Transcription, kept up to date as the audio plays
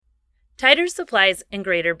Tighter supplies and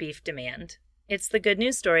greater beef demand. It's the good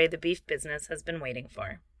news story the beef business has been waiting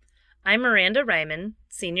for. I'm Miranda Ryman,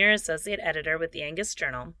 Senior Associate Editor with the Angus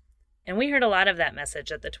Journal, and we heard a lot of that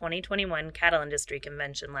message at the 2021 Cattle Industry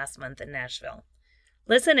Convention last month in Nashville.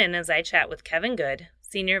 Listen in as I chat with Kevin Good,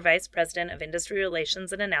 Senior Vice President of Industry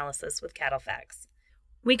Relations and Analysis with CattleFax.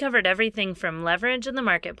 We covered everything from leverage in the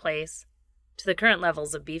marketplace to the current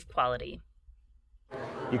levels of beef quality.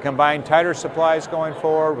 You combine tighter supplies going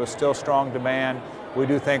forward with still strong demand, we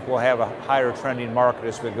do think we'll have a higher trending market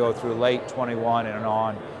as we go through late 21 and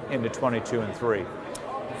on into 22 and 3.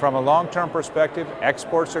 From a long-term perspective,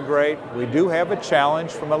 exports are great. We do have a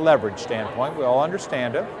challenge from a leverage standpoint. We all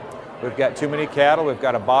understand it. We've got too many cattle. We've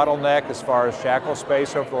got a bottleneck as far as shackle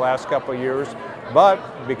space over the last couple of years. But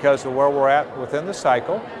because of where we're at within the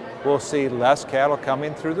cycle, we'll see less cattle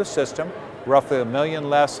coming through the system. Roughly 1 million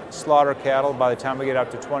less slaughter cattle by the time we get up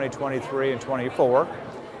to 2023 and 24.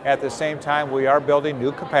 At the same time, we are building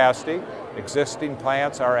new capacity. Existing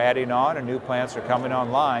plants are adding on and new plants are coming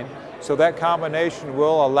online. So that combination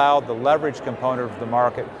will allow the leverage component of the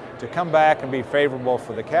market to come back and be favorable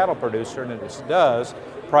for the cattle producer, and if it does,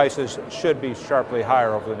 prices should be sharply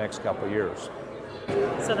higher over the next couple of years.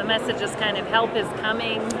 So the message is kind of help is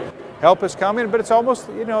coming. Help is coming, but it's almost,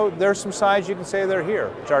 there's some signs you can say they're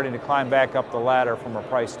here, starting to climb back up the ladder from a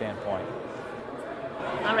price standpoint.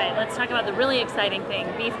 All right, let's talk about the really exciting thing,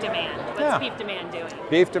 beef demand. What's beef demand doing?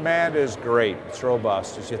 Beef demand is great. It's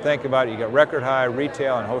robust. As you think about it, you got record high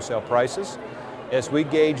retail and wholesale prices. As we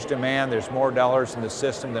gauge demand, there's more dollars in the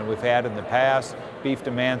system than we've had in the past. Beef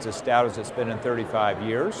demand's as stout as it's been in 35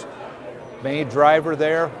 years. Main driver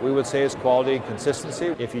there, we would say, is quality and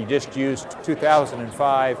consistency. If you just used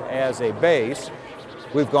 2005 as a base,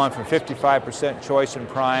 we've gone from 55% choice in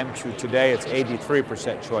prime to today it's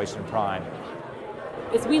 83% choice in prime.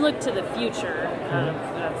 As we look to the future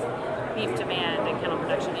of beef demand and kennel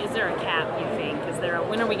production, is there a cap, you think?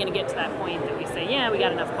 When are we going to get to that point that we say, we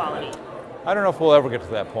got enough quality? I don't know if we'll ever get to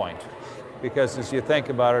that point, because as you think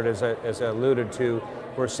about it, as I alluded to,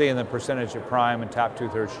 we're seeing the percentage of prime and top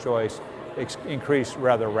two-thirds choice increase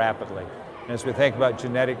rather rapidly. And as we think about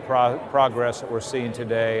genetic progress that we're seeing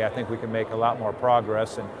today, I think we can make a lot more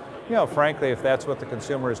progress. And frankly, if that's what the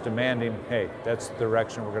consumer is demanding, hey, that's the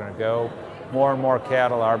direction we're going to go. More and more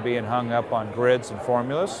cattle are being hung up on grids and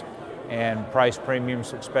formulas, and price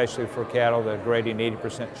premiums, especially for cattle that are grading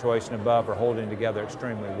 80% choice and above, are holding together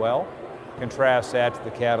extremely well. Contrast that to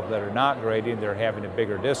the cattle that are not grading, they're having a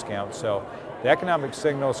bigger discount. So the economic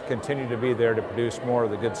signals continue to be there to produce more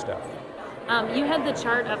of the good stuff. You had the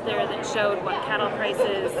chart up there that showed what cattle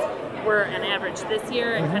prices were on average this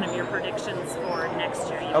year and kind of your predictions for next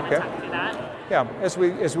year. You want to talk through that? Yeah, as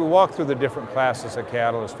we walk through the different classes of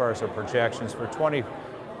cattle as far as our projections for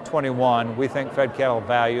 2021, we think fed cattle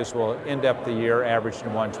values will end up the year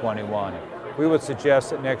averaging 121. We would suggest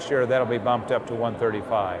that next year that'll be bumped up to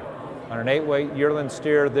 135. On an 8-weight yearling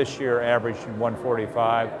steer this year averaging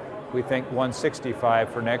 145, we think 165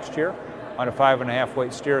 for next year. On a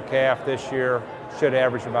 5.5-weight steer calf this year should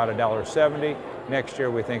average about $1.70. Next year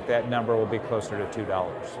we think that number will be closer to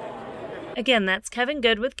 $2. Again, that's Kevin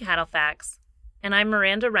Good with CattleFax, and I'm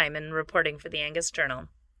Miranda Ryman reporting for the Angus Journal.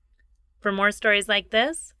 For more stories like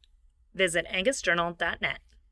this, visit angusjournal.net.